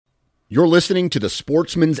You're listening to the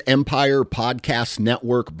Sportsman's Empire Podcast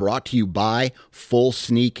Network, brought to you by Full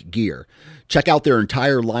Sneak Gear. Check out their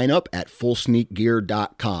entire lineup at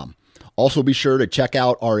fullsneakgear.com. Also be sure to check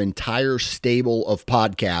out our entire stable of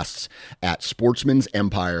podcasts at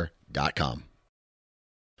sportsmansempire.com.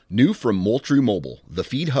 New from Moultrie Mobile, the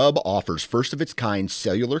Feed Hub offers first-of-its-kind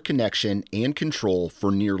cellular connection and control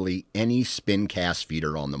for nearly any spin cast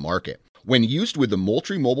feeder on the market. When used with the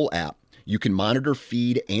Moultrie Mobile app, you can monitor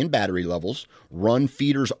feed and battery levels, run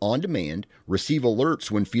feeders on demand, receive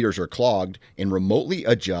alerts when feeders are clogged, and remotely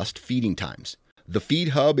adjust feeding times. The Feed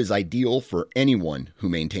Hub is ideal for anyone who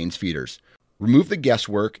maintains feeders. Remove the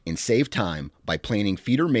guesswork and save time by planning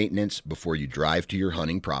feeder maintenance before you drive to your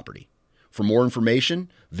hunting property. For more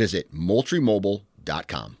information, visit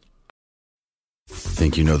MoultrieMobile.com.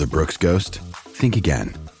 Think you know the Brooks Ghost? Think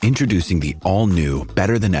again. Introducing the all-new,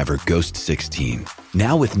 better-than-ever Ghost 16.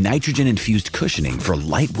 Now with nitrogen-infused cushioning for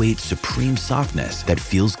lightweight, supreme softness that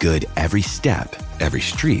feels good every step, every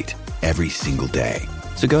street, every single day.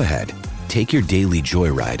 So go ahead, take your daily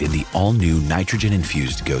joyride in the all-new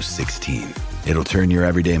nitrogen-infused Ghost 16. It'll turn your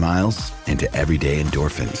everyday miles into everyday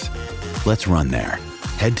endorphins. Let's run there.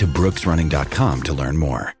 Head to brooksrunning.com to learn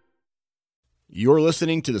more. You're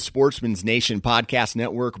listening to the Sportsman's Nation Podcast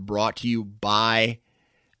Network, brought to you by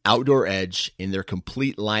Outdoor Edge in their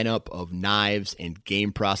complete lineup of knives and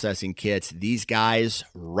game processing kits. These guys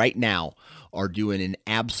right now are doing an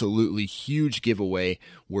absolutely huge giveaway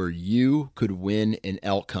where you could win an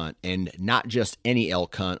elk hunt, and not just any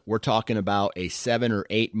elk hunt. We're talking about a 7 or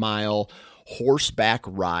 8 mile horseback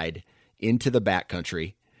ride into the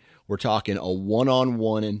backcountry. We're talking a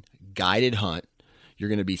one-on-one guided hunt. You're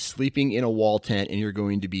going to be sleeping in a wall tent, and you're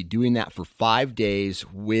going to be doing that for 5 days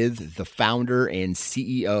with the founder and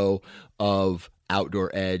CEO of Outdoor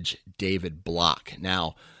Edge, David Block.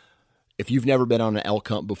 Now, if you've never been on an elk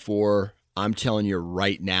hunt before, I'm telling you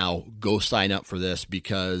right now, go sign up for this,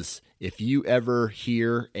 because if you ever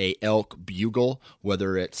hear a elk bugle,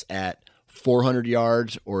 whether it's at 400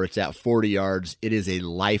 yards or it's at 40 yards, it is a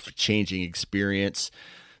life-changing experience.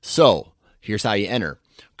 So here's how you enter.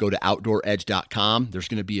 Go to OutdoorEdge.com. There's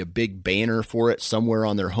going to be a big banner for it somewhere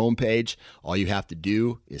on their homepage. All you have to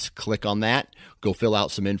do is click on that, go fill out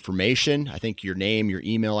some information. I think your name, your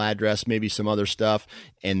email address, maybe some other stuff,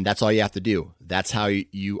 and that's all you have to do. That's how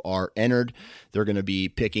you are entered. They're going to be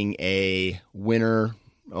picking a winner,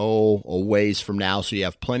 a ways from now, so you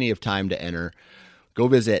have plenty of time to enter. Go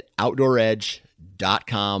visit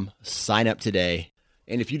OutdoorEdge.com, sign up today.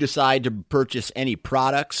 And if you decide to purchase any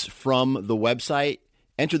products from the website,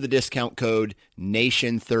 enter the discount code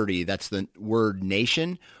NATION30. That's the word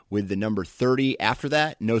nation with the number 30 after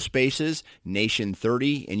that, no spaces,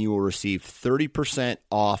 NATION30, and you will receive 30%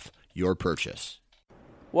 off your purchase.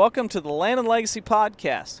 Welcome to the Land and Legacy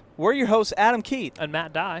Podcast. We're your hosts, Adam Keith and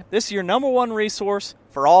Matt Dye. This is your number one resource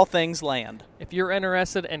for all things land. If you're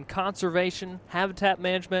interested in conservation, habitat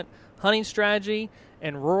management, hunting strategy,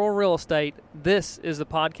 and rural real estate, this is the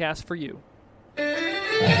podcast for you.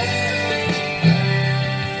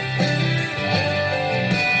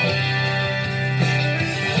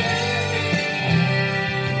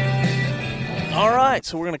 All right,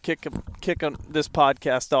 so we're going to kick this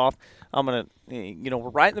podcast off. I'm going to, we're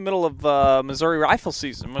right in the middle of Missouri rifle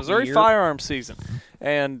season, Missouri firearm season.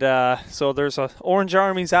 And so there's orange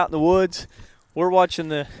armies out in the woods. We're watching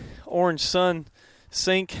the orange sun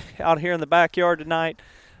sink out here in the backyard tonight.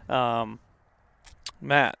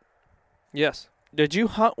 Matt. Yes. Did you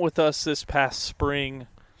hunt with us this past spring?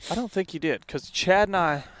 I don't think you did, because Chad and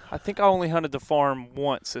I think I only hunted the farm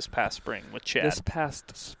once this past spring with Chad. This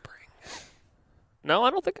past spring. No,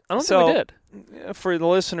 I don't think we did. For the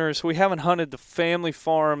listeners, we haven't hunted the family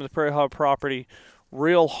farm, the Prairie Hog property,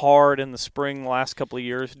 real hard in the spring the last couple of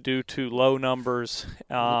years due to low numbers.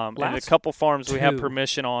 And a couple farms we have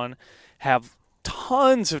permission on have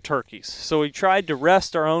tons of turkeys. So we tried to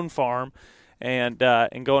rest our own farm and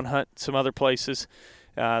go and hunt some other places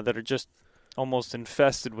that are just almost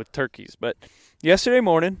infested with turkeys. But yesterday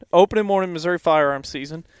morning, opening morning Missouri firearm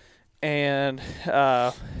season, and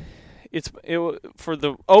it for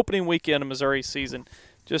the opening weekend of Missouri season,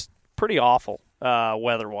 just pretty awful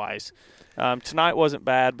weather-wise. Tonight wasn't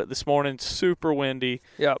bad, but this morning super windy.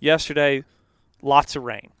 Yep. Yesterday, lots of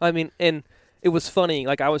rain. I mean, and it was funny.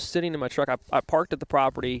 Like, I was sitting in my truck. I parked at the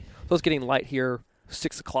property. So it was getting light here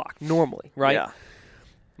 6 o'clock normally, right? Yeah.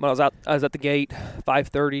 When I was at the gate,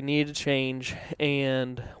 5:30, needed to change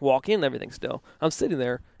and walk in and everything still. I'm sitting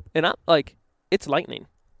there, and it's lightning,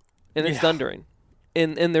 and it's thundering.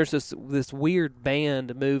 And there's this weird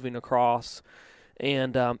band moving across,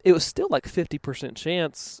 and it was still like 50%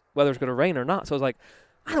 chance whether it's going to rain or not. So I was like,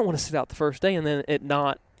 I don't want to sit out the first day and then it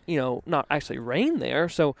not actually rain there.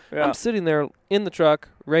 So I'm sitting there in the truck,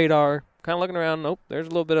 radar, kind of looking around. Nope, there's a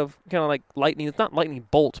little bit of kind of like lightning. It's not lightning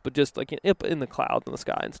bolts, but just like in the clouds in the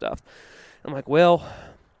sky and stuff. I'm like, well,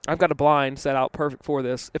 I've got a blind set out perfect for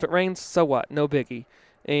this. If it rains, so what? No biggie.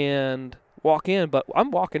 And walk in, but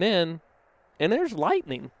I'm walking in, and there's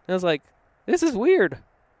lightning. And I was like, this is weird.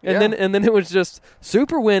 And then it was just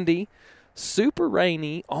super windy, super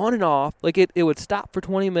rainy, on and off. Like it would stop for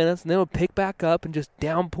 20 minutes, and then it would pick back up and just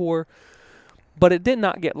downpour. But it did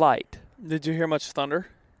not get light. Did you hear much thunder?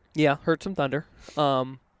 Yeah, heard some thunder.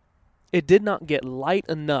 It did not get light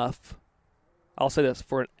enough. I'll say this,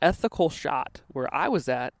 for an ethical shot where I was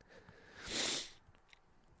at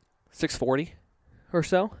 640 or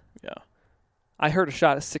so. Yeah. I heard a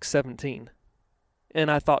shot at 617. And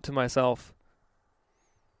I thought to myself,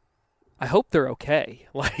 I hope they're okay.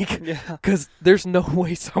 Because there's no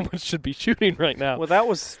way someone should be shooting right now. Well, that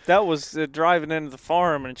was driving into the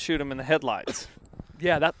farm and shoot them in the headlights.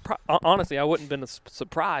 Yeah, honestly, I wouldn't have been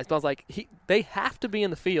surprised. But I was like, they have to be in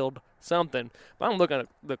the field, something. But I'm looking at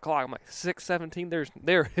the clock. I'm like, 6:17.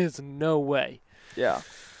 There is no way. Yeah,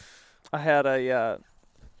 I had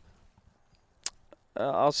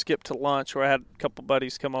I'll skip to lunch where I had a couple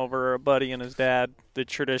buddies come over, a buddy and his dad, the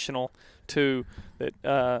traditional two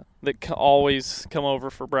that always come over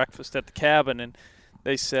for breakfast at the cabin, and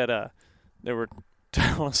they said they were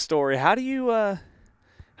telling a story. How do you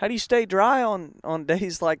stay dry on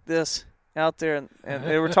days like this out there? And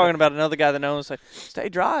they were talking about another guy that knows, like, stay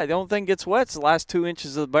dry. The only thing gets wet is the last 2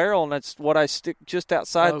 inches of the barrel, and that's what I stick just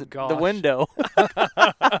outside the window.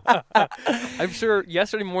 I'm sure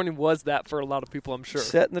yesterday morning was that for a lot of people, I'm sure.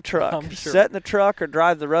 Set in the truck or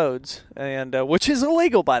drive the roads, and which is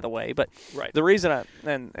illegal, by the way. But right. The reason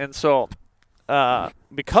so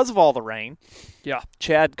because of all the rain,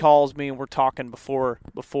 Chad calls me, and we're talking before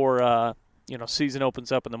season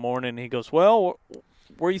opens up in the morning, and he goes, well,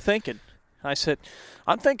 what are you thinking? I said,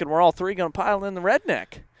 I'm thinking we're all three going to pile in the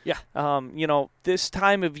Redneck. Yeah. This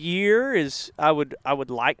time of year is I would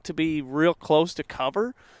like to be real close to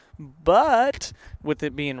cover, but with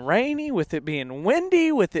it being rainy, with it being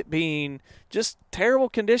windy, with it being just terrible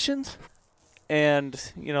conditions,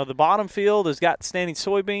 and the bottom field has got standing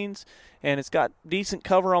soybeans, and it's got decent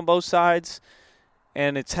cover on both sides,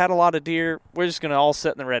 and it's had a lot of deer. We're just going to all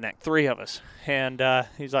sit in the Redneck, three of us. And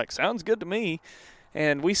he's like, sounds good to me.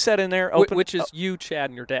 And we sat in there. Which is you,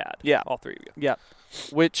 Chad, and your dad. Yeah. All three of you. Yeah.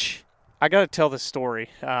 Which I got to tell this story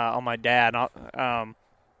on my dad.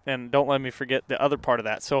 And don't let me forget the other part of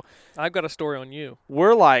that. So I've got a story on you.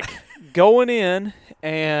 We're like going in,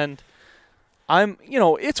 and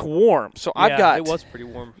it's warm. So I've got. It was pretty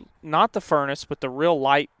warm. Not the furnace, but the real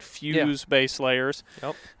light fuse base layers.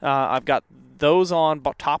 Yep. I've got those on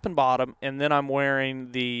top and bottom, and then I'm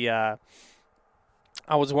wearing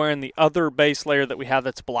I was wearing the other base layer that we have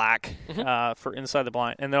that's black for inside the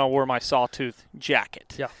blind, and then I wore my Sawtooth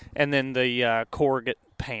jacket. Yeah. And then the corrugate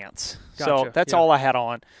pants. Gotcha. So that's all I had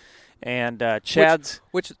on. And Chad's...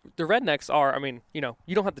 Which the Rednecks are, you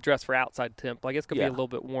don't have to dress for outside temp. Like, it's going to be a little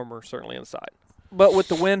bit warmer, certainly, inside. But with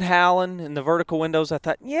the wind howling and the vertical windows, I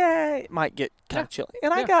thought, it might get kind of chilly.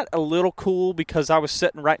 And I got a little cool because I was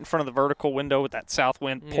sitting right in front of the vertical window with that south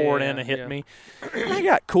wind pouring in and hitting me. And I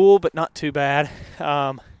got cool, but not too bad.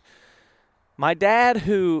 My dad,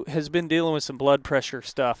 who has been dealing with some blood pressure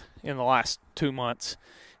stuff in the last 2 months,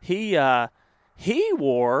 he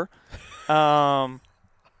wore... I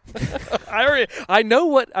know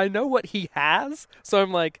what he has, so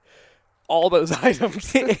I'm like... all those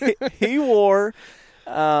items. He wore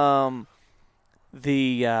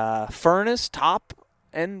the furnace top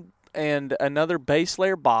and another base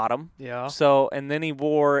layer bottom. Yeah. So, and then he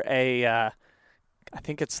wore I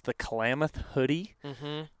think it's the Klamath hoodie. Mm-hmm.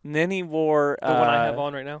 And then he wore the one I have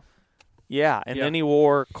on right now. Yeah, and then he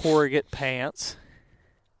wore corrugate pants.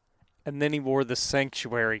 And then he wore the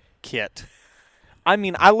Sanctuary kit. I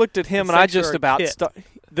mean, I looked at him and I just about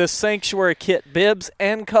the Sanctuary kit, bibs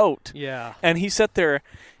and coat. Yeah. And he sat there,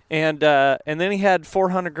 and then he had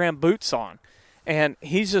 400-gram boots on. And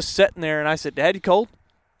he's just sitting there, and I said, Dad, you cold?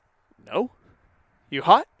 No. You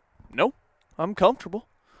hot? No. I'm comfortable.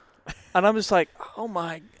 And I'm just like, oh,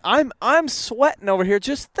 my, I'm sweating over here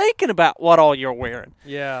just thinking about what all you're wearing.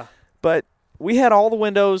 Yeah. But we had all the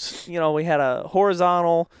windows. We had a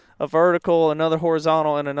horizontal, a vertical, another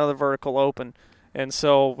horizontal, and another vertical open. And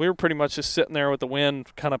so we were pretty much just sitting there with the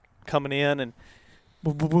wind kind of coming in and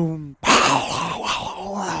boom, boom, boom.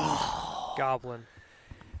 Gobbling.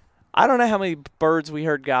 I don't know how many birds we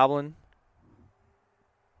heard gobbling.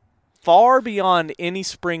 Far beyond any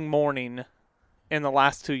spring morning in the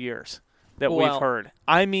last 2 years. that we've heard.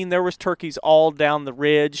 I mean, there was turkeys all down the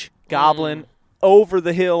ridge gobbling, over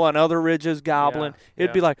the hill on other ridges gobbling. Yeah,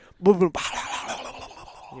 It'd be like, boom, boom,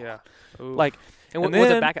 yeah. Ooh. like, and was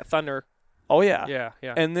it back at Thunder? Oh yeah,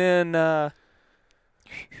 yeah. And then I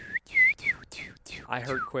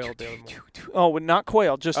heard quail the other morning. Oh, not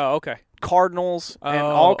quail, just okay. cardinals and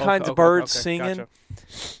all kinds of birds okay, singing. Gotcha.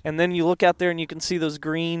 And then you look out there and you can see those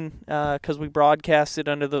green, because we broadcast it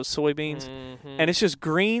under those soybeans. Mm-hmm. And it's just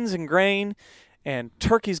greens and grain and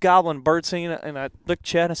turkeys gobbling, birds singing. And I looked at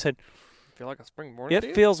Chad and I said, I feel like a spring morning.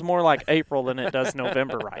 It feels more like April than it does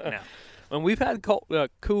November right now. And we've had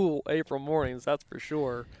cool April mornings, that's for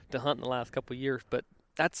sure, to hunt in the last couple of years. But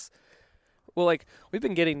we've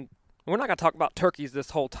been getting, we're not going to talk about turkeys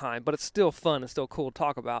this whole time, but it's still fun and still cool to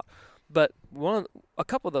talk about. But a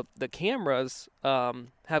couple of the cameras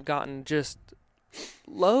have gotten just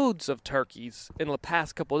loads of turkeys in the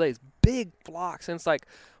past couple of days, big flocks. And it's like,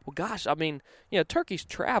 well, gosh, I mean, turkeys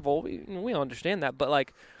travel. We understand that, but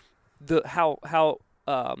like how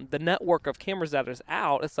the network of cameras that is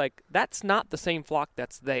out, it's like that's not the same flock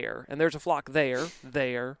that's there. And there's a flock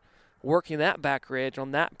there, working that back ridge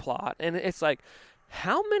on that plot. And it's like,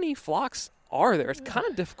 how many flocks are there? It's kind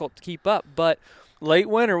of difficult to keep up, but late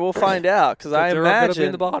winter we'll find out, because I imagine they're going to be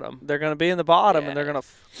in the bottom. They're going to be in the bottom, and they're going to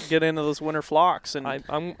get into those winter flocks. And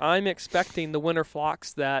I'm expecting the winter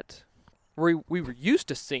flocks that we were used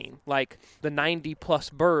to seeing, like the 90-plus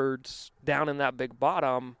birds down in that big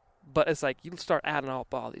bottom. But it's like you start adding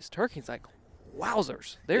up all these turkeys, like,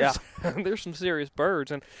 wowzers, there's some serious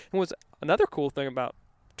birds. And what's another cool thing about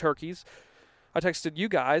turkeys, I texted you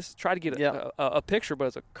guys, tried to get a picture, but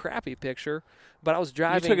it's a crappy picture. But I was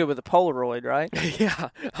driving. You took it with a Polaroid, right? Yeah.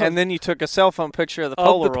 And then you took a cell phone picture of the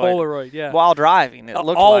Polaroid. Of the Polaroid, yeah. While driving, it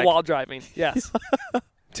looked all like. While driving, yes.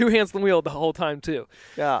 2 hands on the wheel the whole time, too.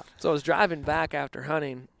 Yeah. So I was driving back after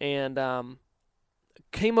hunting, and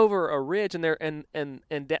came over a ridge, and down on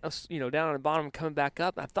the bottom, coming back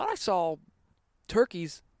up. I thought I saw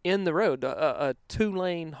turkeys in the road, a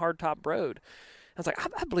 2-lane hardtop road. I was like,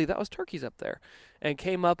 I believe that was turkeys up there, and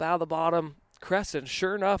came up out of the bottom, crescent.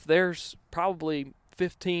 Sure enough, there's probably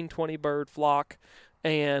 15, 20 bird flock,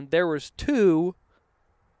 and there was 2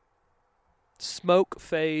 smoke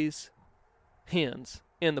phase hens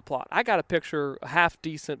in the plot. I got a picture, half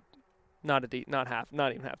decent. Not even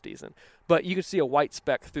half decent. But you could see a white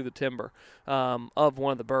speck through the timber of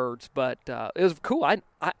one of the birds. But it was cool. I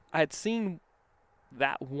had seen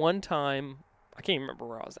that one time. I can't even remember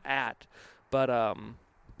where I was at. But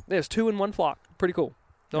there's 2 in one flock. Pretty cool.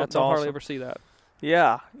 Don't hardly ever see that.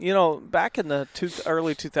 Yeah. Back in the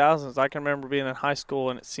early 2000s, I can remember being in high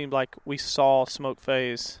school, and it seemed like we saw smoke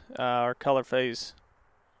phase or color phase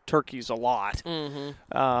turkeys a lot.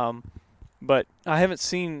 Mm-hmm. But I haven't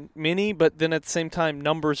seen many, but then at the same time,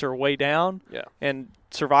 numbers are way down. Yeah. And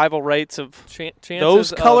survival rates of chances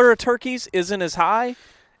those color of turkeys isn't as high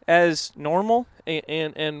as normal.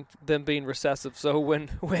 And them being recessive. So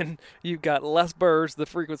when you've got less birds, the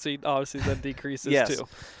frequency obviously then decreases too.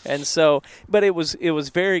 And so, but it was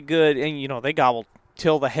very good. And, they gobbled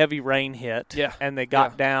till the heavy rain hit. Yeah. And they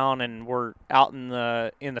got down and were out in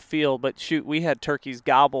the field. But, shoot, we had turkeys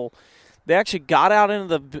gobble. They actually got out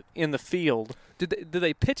in the field. Did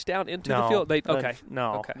they pitch down into the field? Okay.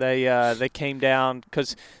 They came down,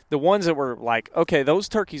 because the ones that were like, okay, those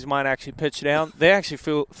turkeys might actually pitch down. They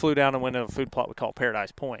actually flew down and went to a food plot we call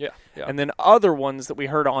Paradise Point. Yeah. And then other ones that we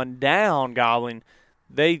heard on down gobbling,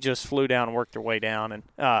 they just flew down and worked their way down and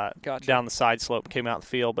down the side slope, came out in the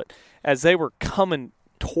field. But as they were coming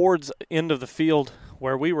towards the end of the field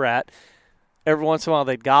where we were at, every once in a while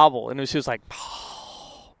they'd gobble, and it was just like.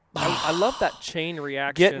 I love that chain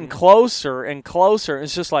reaction. Getting closer and closer.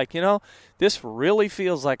 It's just like, this really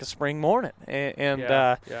feels like a spring morning.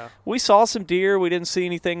 And we saw some deer. We didn't see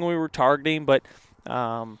anything we were targeting, but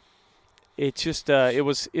it's just it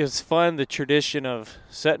was fun. The tradition of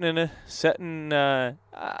setting.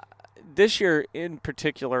 This year in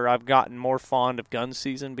particular, I've gotten more fond of gun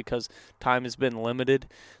season because time has been limited.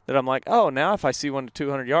 That I'm like, oh, now if I see one to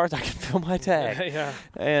 200 yards, I can fill my tag,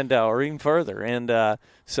 and or even further. And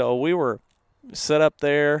so we were set up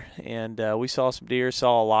there, and we saw some deer,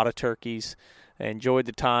 saw a lot of turkeys, enjoyed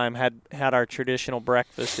the time. Had our traditional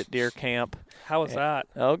breakfast at deer camp. How was that?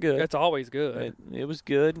 Oh, good. It's always good. It was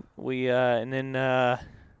good. We and then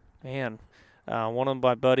one of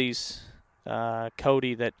my buddies,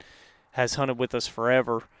 Cody, that has hunted with us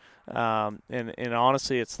forever, and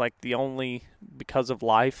honestly, it's like the only, because of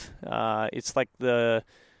life, it's like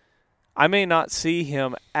I may not see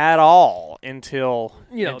him at all until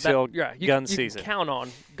gun season. You can count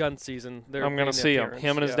on gun season. I'm going to see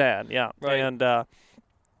him and his dad, right. And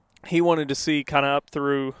he wanted to see kind of up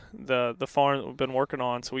through the farm that we've been working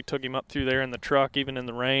on, so we took him up through there in the truck, even in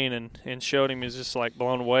the rain, and showed him. He was just like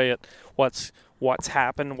blown away at what's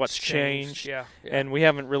happened, what's changed. Yeah. And we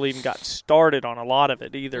haven't really even gotten started on a lot of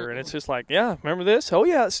it either. And it's just like, yeah, remember this? Oh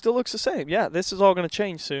yeah, it still looks the same. Yeah, this is all going to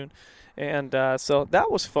change soon. And so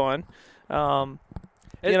that was fun.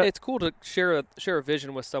 It's cool to share a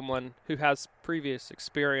vision with someone who has previous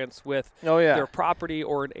experience with Oh yeah. their property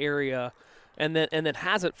or an area, and then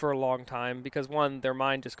has it for a long time, because one, their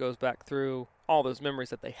mind just goes back through all those memories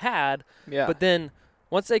that they had. Yeah. But then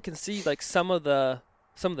once they can see like some of the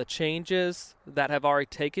changes that have already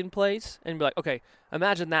taken place, and be like, okay,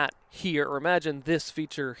 imagine that here, or imagine this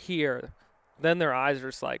feature here, then their eyes are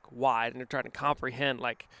just like wide, and they're trying to comprehend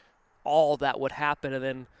like all that would happen, and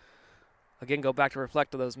then again go back to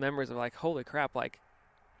reflect on those memories of like, holy crap, like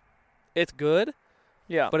it's good,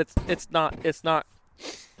 Yeah. but it's not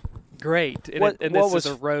great. What this was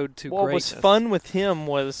is a road to what greatness. was fun with him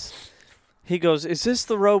was he goes, "Is this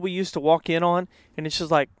the road we used to walk in on?" And it's just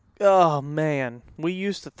like, oh man, we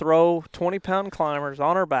used to throw 20-pound climbers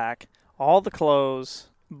on our back, all the clothes,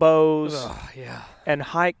 bows, yeah, and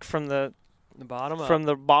hike from the bottom up. from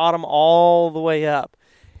the bottom all the way up.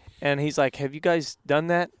 And he's like, "Have you guys done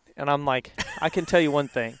that?" And I'm like, "I can tell you one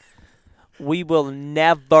thing. We will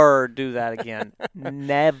never do that again.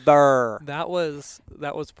 Never." That was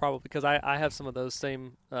probably because I have some of those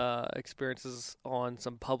same experiences on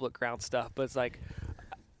some public ground stuff, but it's like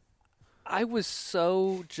I was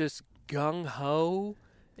so just gung ho,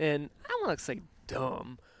 and I don't want to say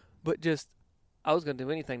dumb, but just I was gonna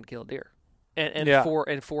do anything to kill a deer, and Yeah.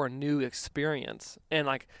 for a new experience. And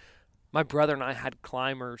like my brother and I had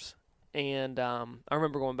climbers, and I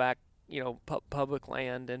remember going back, public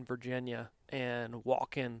land in Virginia and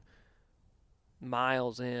walking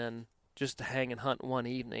miles in just to hang and hunt one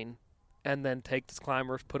evening, and then take these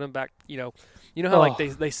climbers, put them back. You know how like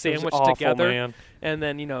they sandwich awful, together, man. and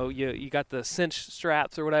then you got the cinch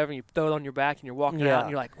straps or whatever, and you throw it on your back, and you're walking Yeah. out, and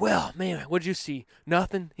you're like, well, man, what'd you see?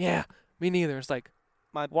 Nothing? Yeah, me neither. It's like,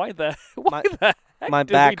 My- why the my- heck My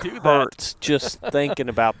did back we do that? hurts just thinking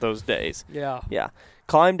about those days. Yeah. Yeah.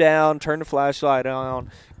 Climb down, turn the flashlight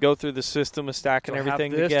on, go through the system of stacking Don't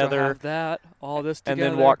everything have this, together, don't have that, all this and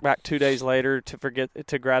together. then walk back 2 days later to forget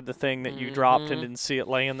to grab the thing that you dropped and Mhm. didn't see it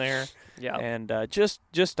laying there. Yeah. And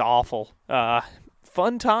just awful.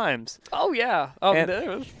 Fun times. Oh yeah. And- It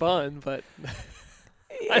was fun, but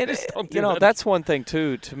I just don't do that. That's one thing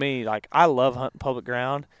too. To me, like I love hunting public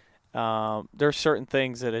ground. There's certain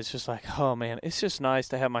things that it's just like, oh man, it's just nice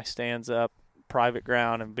to have my stands up, private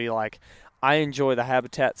ground, and be like, I enjoy the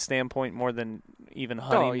habitat standpoint more than even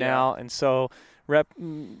hunting yeah. now, and so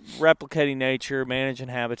replicating nature, managing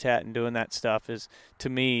habitat, and doing that stuff is to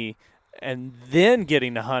me. And then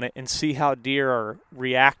getting to hunt it and see how deer are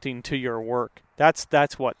reacting to your work. That's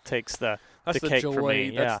what takes the cake joy. for me.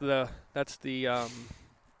 That's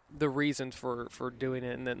the reason for doing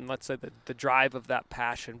it, and then let's say the drive of that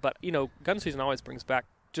passion. But gun season always brings back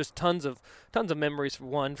just tons of memories.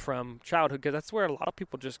 One from childhood, because that's where a lot of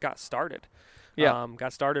people just got started. Yeah.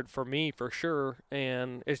 Got started for me for sure,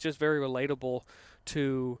 and it's just very relatable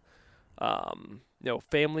to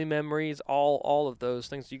family memories, all of those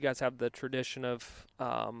things. You guys have the tradition of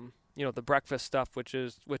the breakfast stuff, which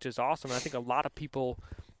is awesome. And I think a lot of people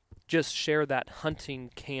just share that hunting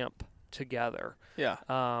camp together. Yeah.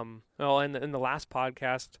 In the last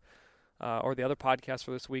podcast, or the other podcast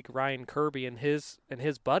for this week, Ryan Kirby and his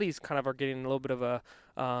buddies kind of are getting a little bit of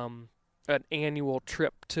an annual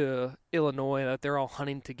trip to Illinois that they're all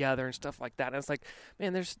hunting together and stuff like that. And it's like,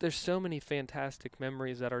 man, there's so many fantastic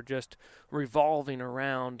memories that are just revolving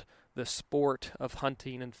around the sport of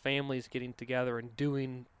hunting and families getting together and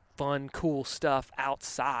doing fun, cool stuff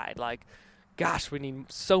outside. Like, gosh, we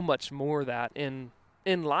need so much more of that in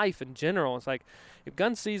life in general. It's like, if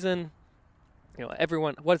gun season,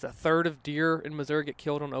 everyone, what is a third of deer in Missouri get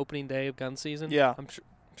killed on opening day of gun season? Yeah. I'm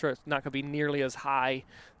sure it's not going to be nearly as high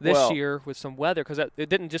this year with some weather, because it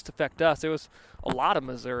didn't just affect us. There was a lot of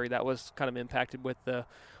Missouri that was kind of impacted with the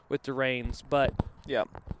rains. But Yeah.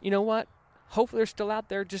 you know what? Hopefully they're still out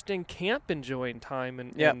there just in camp enjoying time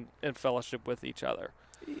and fellowship with each other.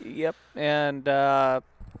 Yep. And, there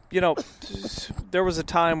was a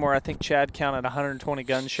time where I think Chad counted 120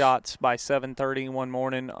 gunshots by 7:30 one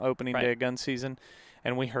morning, opening day of gun season,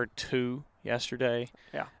 and we heard 2 yesterday.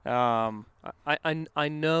 Yeah. I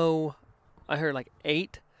know I heard like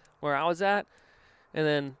 8 where I was at, and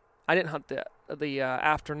then I didn't hunt the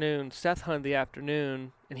afternoon. Seth hunted the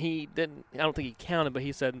afternoon, and he didn't. I don't think he counted, but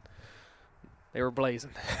he said they were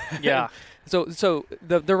blazing. Yeah. So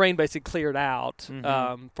the rain basically cleared out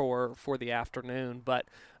for the afternoon, but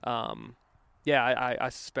I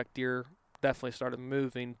suspect deer definitely started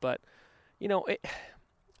moving. But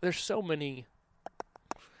there's so many.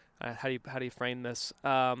 How do you frame this?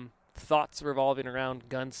 Thoughts revolving around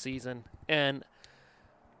gun season and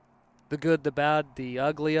the good, the bad, the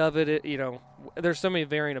ugly of it. There's so many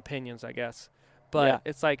varying opinions, I guess. But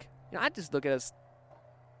it's like I just look at it as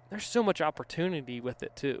there's so much opportunity with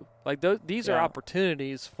it too. Like these are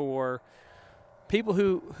opportunities for people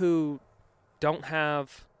who don't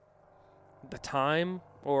have the time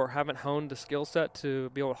or haven't honed the skill set to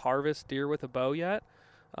be able to harvest deer with a bow yet.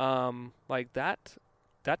 Like that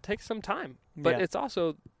takes some time. But it's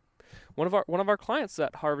also one of our clients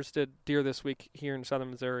that harvested deer this week here in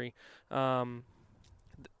southern Missouri.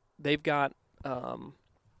 They've got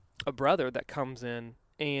a brother that comes in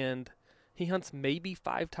and he hunts maybe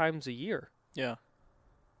 5 times a year. Yeah.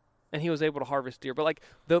 And he was able to harvest deer. But like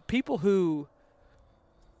the people who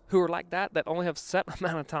are like that only have set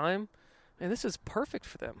amount of time, and this is perfect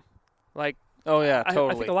for them. Like, oh yeah,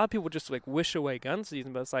 totally. I think a lot of people just like wish away gun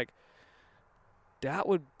season, but it's like that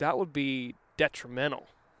would be detrimental.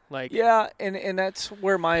 Like, yeah, and that's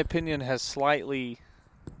where my opinion has slightly,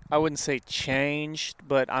 I wouldn't say changed,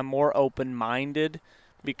 but I'm more open-minded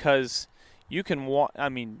because you can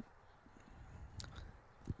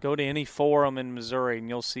go to any forum in Missouri and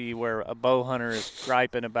you'll see where a bow hunter is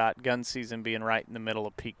griping about gun season being right in the middle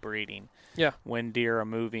of peak breeding. Yeah. When deer are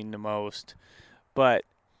moving the most. But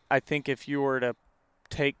I think if you were to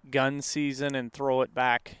take gun season and throw it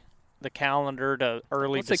back the calendar to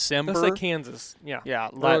early December. Let's say Kansas. Yeah. Yeah.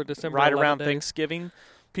 December, right around days. Thanksgiving.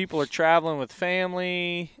 People are traveling with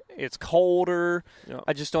family. It's colder. Yeah.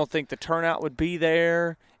 I just don't think the turnout would be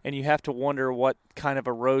there. And you have to wonder what kind of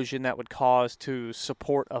erosion that would cause to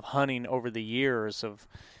support of hunting over the years of,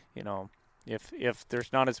 if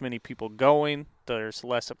there's not as many people going, there's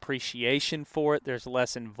less appreciation for it, there's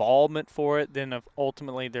less involvement for it, then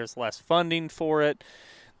ultimately there's less funding for it.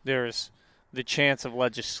 There's the chance of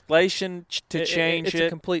legislation to change it. It's a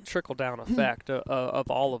complete trickle-down effect of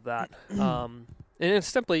all of that. And it's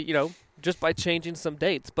simply, just by changing some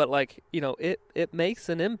dates. But, like, it makes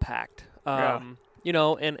an impact. And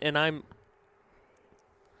I'm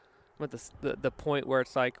at the point where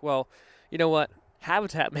it's like, well, you know what?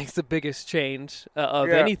 Habitat makes the biggest change of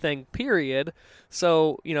anything, period.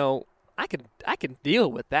 So, I can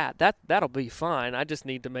deal with that. That'll be fine. I just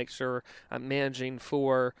need to make sure I'm managing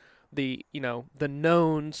for the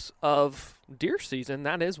knowns of deer season.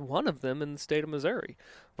 That is one of them in the state of Missouri.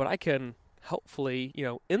 But I can hopefully,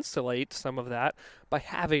 insulate some of that by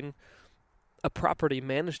having a property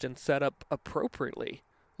managed and set up appropriately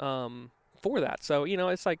for that. So,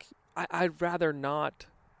 it's like I'd rather not,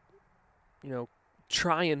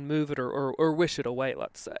 try and move it or wish it away,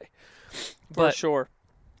 let's say. For sure.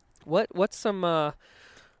 What's some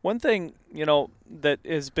one thing, that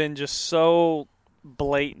has been just so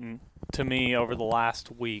blatant to me over the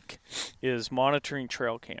last week is monitoring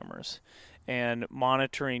trail cameras and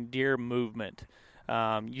monitoring deer movement.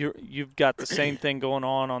 You've got the same thing going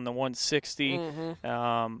on the 160.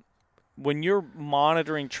 Mm-hmm. When you're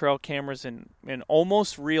monitoring trail cameras in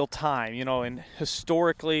almost real time, and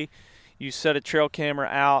historically you set a trail camera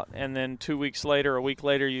out and then 2 weeks later, a week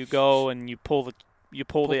later, you go and you pull the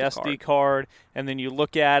SD card and then you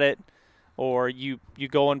look at it, or you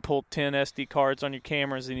go and pull 10 SD cards on your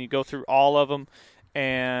cameras and you go through all of them,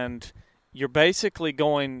 and you're basically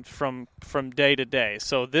going from day to day.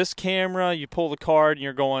 So this camera, you pull the card and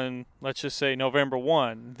you're going, let's just say November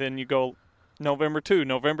 1. Then you go November 2,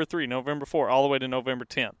 November 3, November 4, all the way to November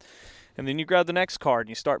 10th. And then you grab the next card and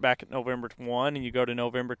you start back at November 1 and you go to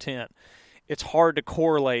November 10th. It's hard to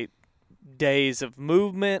correlate days of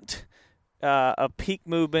movement, of peak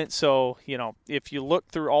movement. So, if you look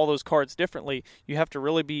through all those cards differently, you have to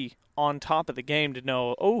really be on top of the game to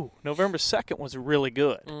know, November 2nd was really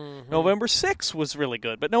good. Mm-hmm. November 6th was really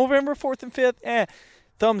good. But November 4th and 5th,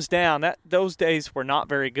 thumbs down. Those days were not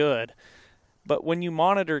very good. But when you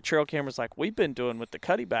monitor trail cameras like we've been doing with the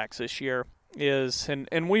Cuttybacks this year,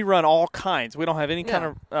 and we run all kinds. We don't have any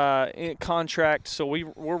kind of contract, so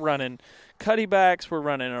we're running Cuttybacks, we're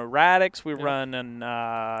running erratics, we're running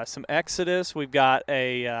some Exodus. We've got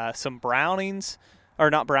some Brownings, or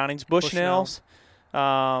not Brownings, Bushnells.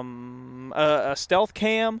 A stealth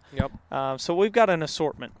cam. Yep. So we've got an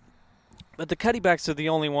assortment. But the Cuttybacks are the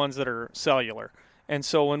only ones that are cellular. And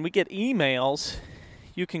so when we get emails,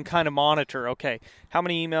 you can kind of monitor, okay, how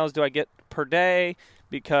many emails do I get per day?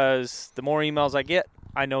 Because the more emails I get,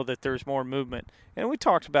 I know that there's more movement. And we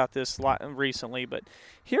talked about this a lot recently, but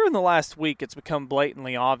here in the last week, it's become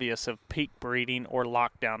blatantly obvious of peak breeding or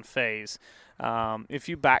lockdown phase. If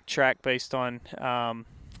you backtrack based on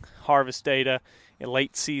harvest data in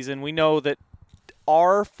late season, we know that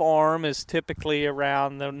our farm is typically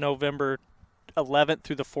around the November 11th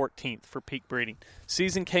through the 14th for peak breeding.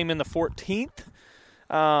 Season came in the 14th.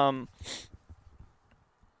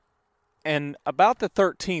 And about the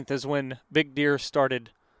 13th is when big deer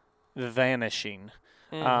started vanishing.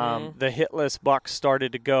 Mm-hmm. The hitless bucks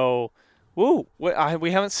started to go, woo,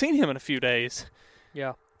 we haven't seen him in a few days.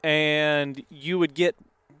 Yeah. And you would get,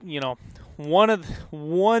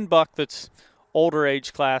 one buck that's older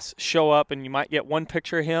age class show up, and you might get one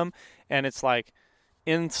picture of him, and it's like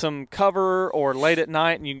in some cover or late at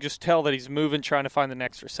night, and you can just tell that he's moving, trying to find the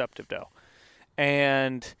next receptive doe.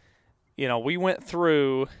 And, we went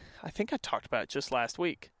through, I think I talked about it just last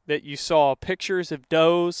week, that you saw pictures of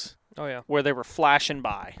does where they were flashing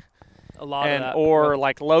by. A lot of that. Or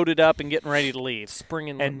like loaded up and getting ready to leave.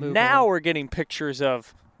 Springing and moving. Now we're getting pictures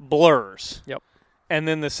of blurs. Yep. And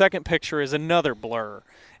then the second picture is another blur.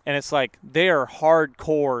 And it's like they are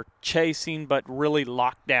hardcore chasing but really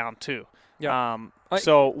locked down too. Yeah.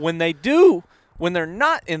 So when they're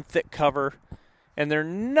not in thick cover and they're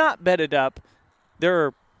not bedded up,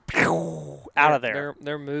 they're out of there.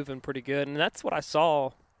 They're moving pretty good, and that's what I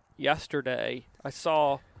saw yesterday. I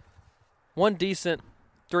saw one decent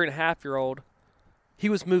 3.5-year-old. He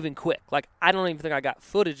was moving quick. Like, I don't even think I got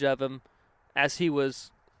footage of him as he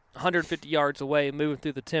was 150 yards away, moving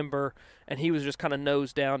through the timber, and he was just kind of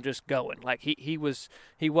nose down, just going. Like he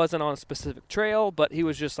wasn't on a specific trail, but he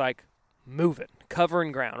was just like moving,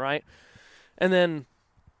 covering ground, right? And then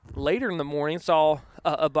later in the morning, saw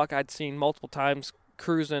a buck I'd seen multiple times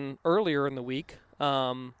cruising earlier in the week,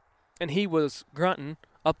 and he was grunting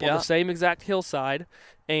up on the same exact hillside,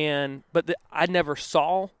 but I never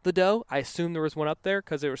saw the doe. I assumed there was one up there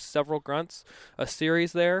because there were several grunts, a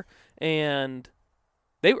series there, and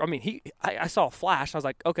I saw a flash. I was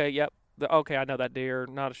like, okay, yep, I know that deer,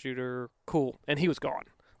 not a shooter, cool, and he was gone.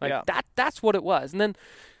 Like that's what it was. And then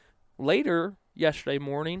later yesterday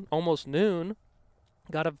morning, almost noon,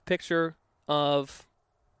 got a picture of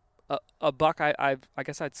a buck I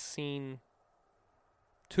guess I'd seen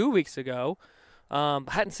 2 weeks ago.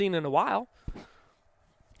 Hadn't seen in a while.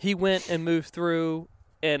 He went and moved through,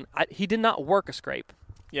 and he did not work a scrape.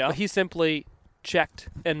 Yeah. But he simply checked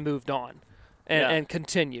and moved on and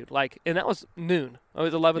continued. And that was noon. It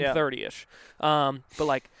was 11:30-ish.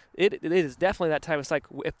 But it is definitely that time. It's like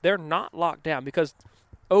if they're not locked down, because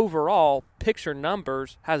overall picture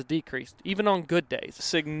numbers has decreased even on good days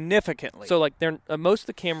significantly. So most of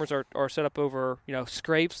the cameras are set up over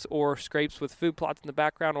scrapes with food plots in the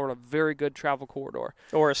background, or a very good travel corridor,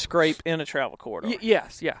 or a scrape in a travel corridor.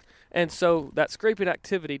 Yes. And so that scraping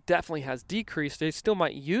activity definitely has decreased. They still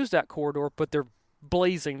might use that corridor, but they're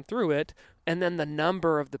blazing through it, and then the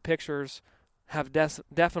number of the pictures have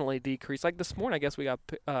definitely decreased. Like this morning, I guess we got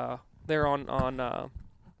there on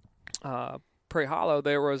Prairie Hollow,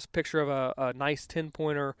 there was a picture of a nice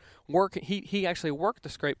 10-pointer work. He actually worked the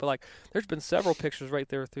scrape, but there's been several pictures right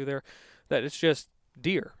there through there that it's just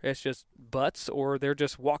deer. It's just butts, or they're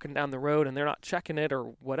just walking down the road and they're not checking it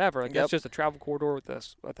or whatever. That's just a travel corridor with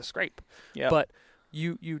a scrape. Yep. But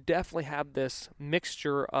you definitely have this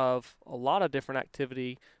mixture of a lot of different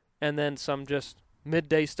activity, and then some just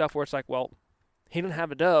midday stuff where it's like, well, he didn't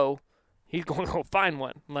have a doe, he's going to go find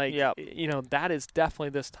one. That is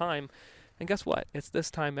definitely this time. And guess what? It's this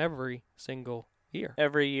time every single year.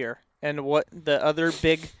 Every year. And what the other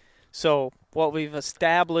what we've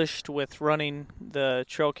established with running the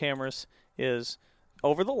trail cameras is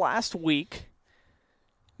over the last week,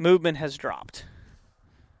 movement has dropped.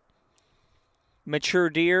 Mature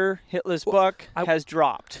deer, hitless buck has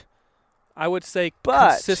dropped. I would say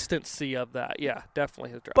consistency of that, definitely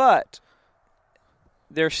has dropped. But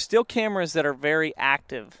there's still cameras that are very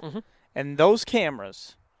active. Mm-hmm. And those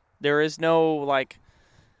cameras, there is no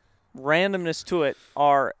randomness to it.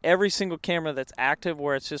 Every single camera that's active,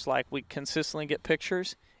 where it's just we consistently get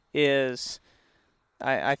pictures, is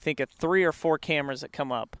I think 3 or 4 cameras that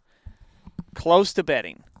come up close to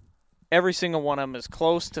bedding. Every single one of them is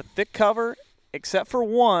close to thick cover, except for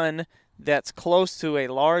one that's close to a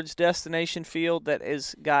large destination field that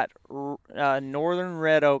has got northern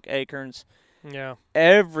red oak acorns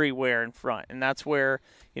everywhere in front. And that's where,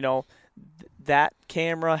 that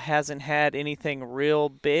camera hasn't had anything real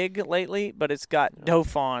big lately, but it's got doe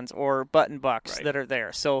fawns or button bucks that are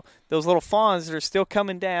there. So those little fawns that are still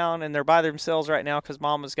coming down, and they're by themselves right now because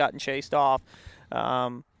mama's gotten chased off.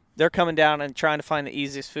 They're coming down and trying to find the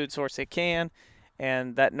easiest food source they can.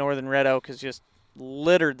 and that northern red oak has just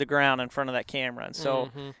littered the ground in front of that camera. And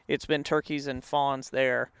so it's been turkeys and fawns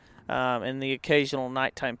there, and the occasional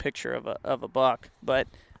nighttime picture of a buck. But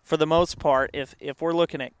for the most part, if we're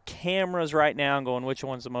looking at cameras right now and going which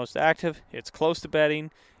one's the most active, it's close to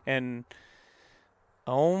bedding, and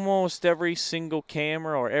almost every single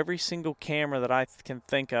camera that I can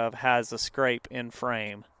think of has a scrape in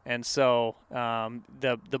frame. And so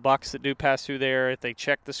the bucks that do pass through there, if they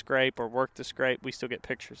check the scrape or work the scrape, we still get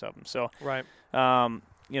pictures of them. So right.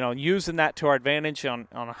 Using that to our advantage on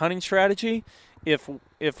a hunting strategy,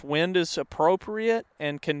 if wind is appropriate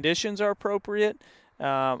and conditions are appropriate,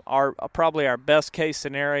 probably our best case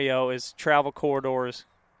scenario is travel corridors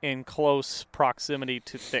in close proximity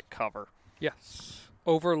to thick cover. Yes,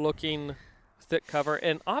 overlooking thick cover,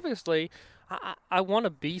 and obviously, I want to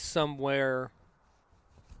be somewhere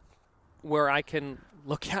where I can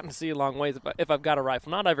look out and see a long ways if I've got a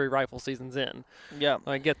rifle. Not every rifle season's in. Yeah,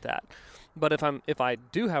 I get that. But if I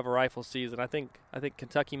do have a rifle season, I think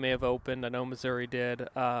Kentucky may have opened. I know Missouri did.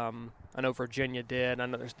 I know Virginia did. I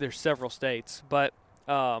know there's several states, but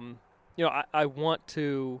I want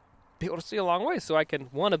to be able to see a long way so I can,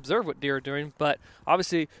 one, observe what deer are doing, but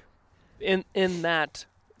obviously in that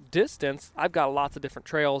distance, I've got lots of different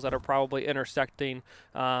trails that are probably intersecting,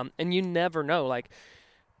 and you never know. Like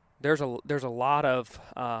there's a lot of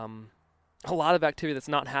activity that's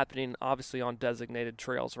not happening, obviously, on designated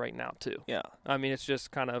trails right now too. Yeah, I mean, it's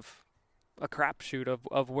just kind of a crapshoot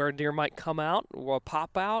of where deer might come out or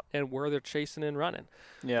pop out and where they're chasing and running.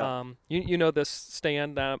 Yeah. You know this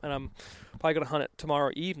stand, and I'm probably going to hunt it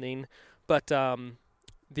tomorrow evening, but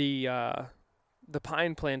the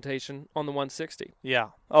pine plantation on the 160. Yeah.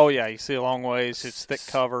 Oh, yeah. You see a long ways. It's thick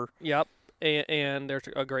cover. Yep. And there's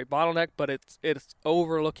a great bottleneck, but it's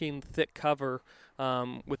overlooking thick cover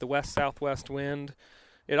with the west-southwest wind.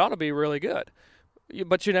 It ought to be really good.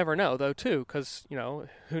 But you never know, though, too, because,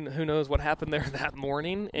 who knows what happened there that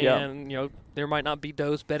morning. And, there might not be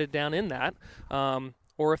does bedded down in that.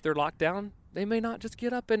 Or if they're locked down, they may not just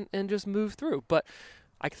get up and just move through. But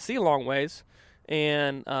I can see a long ways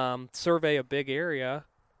and survey a big area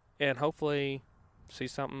and hopefully see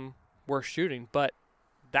something worth shooting. But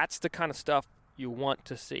that's the kind of stuff you want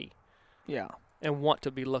to see. Yeah. And want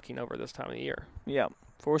to be looking over this time of the year. Yeah,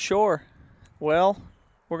 for sure. Well,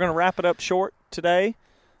 we're going to wrap it up short today.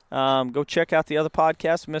 Go check out the other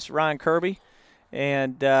podcast, Mr. Ryan Kirby.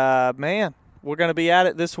 And, man, we're going to be at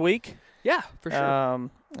it this week. Yeah, for sure.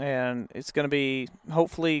 And it's going to be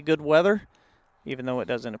hopefully good weather, even though it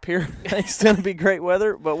doesn't appear it's going to be great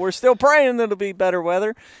weather. But we're still praying that it'll be better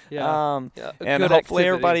weather. Yeah. And hopefully activity.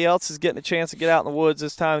 Everybody else is getting a chance to get out in the woods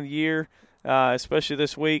this time of the year, especially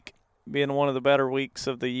this week, being one of the better weeks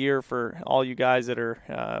of the year for all you guys that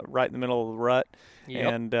are right in the middle of the rut.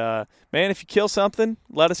 Yep. And, man, if you kill something,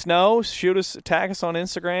 let us know. Tag us on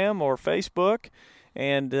Instagram or Facebook.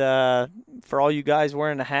 And for all you guys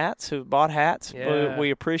wearing the hats who bought hats, we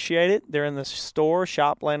appreciate it. They're in the store,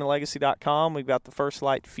 shoplandandlegacy.com. We've got the First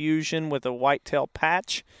Light Fusion with a whitetail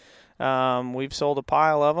patch. We've sold a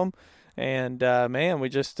pile of them. And, man,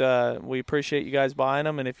 we appreciate you guys buying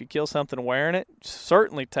them. And if you kill something wearing it,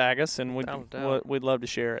 certainly tag us, and we'd love to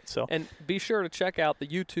share it. So, and be sure to check out the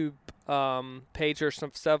YouTube page. There's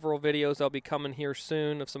several videos that'll be coming here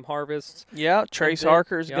soon of some harvests. Yeah, Trace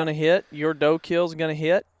Harker is going to hit. Your doe kill is going to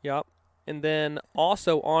hit. Yep. And then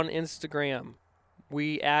also on Instagram,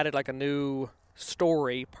 we added like a new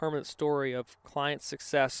permanent story of client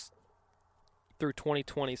success through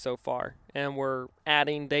 2020 so far, and we're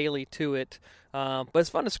adding daily to it. But it's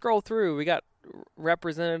fun to scroll through. We got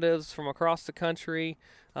representatives from across the country,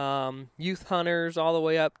 youth hunters all the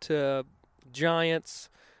way up to giants.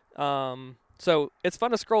 So it's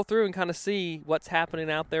fun to scroll through and kind of see what's happening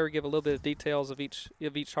out there, give a little bit of details of each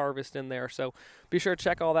harvest in there. So be sure to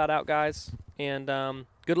check all that out, guys, and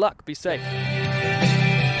good luck. Be safe.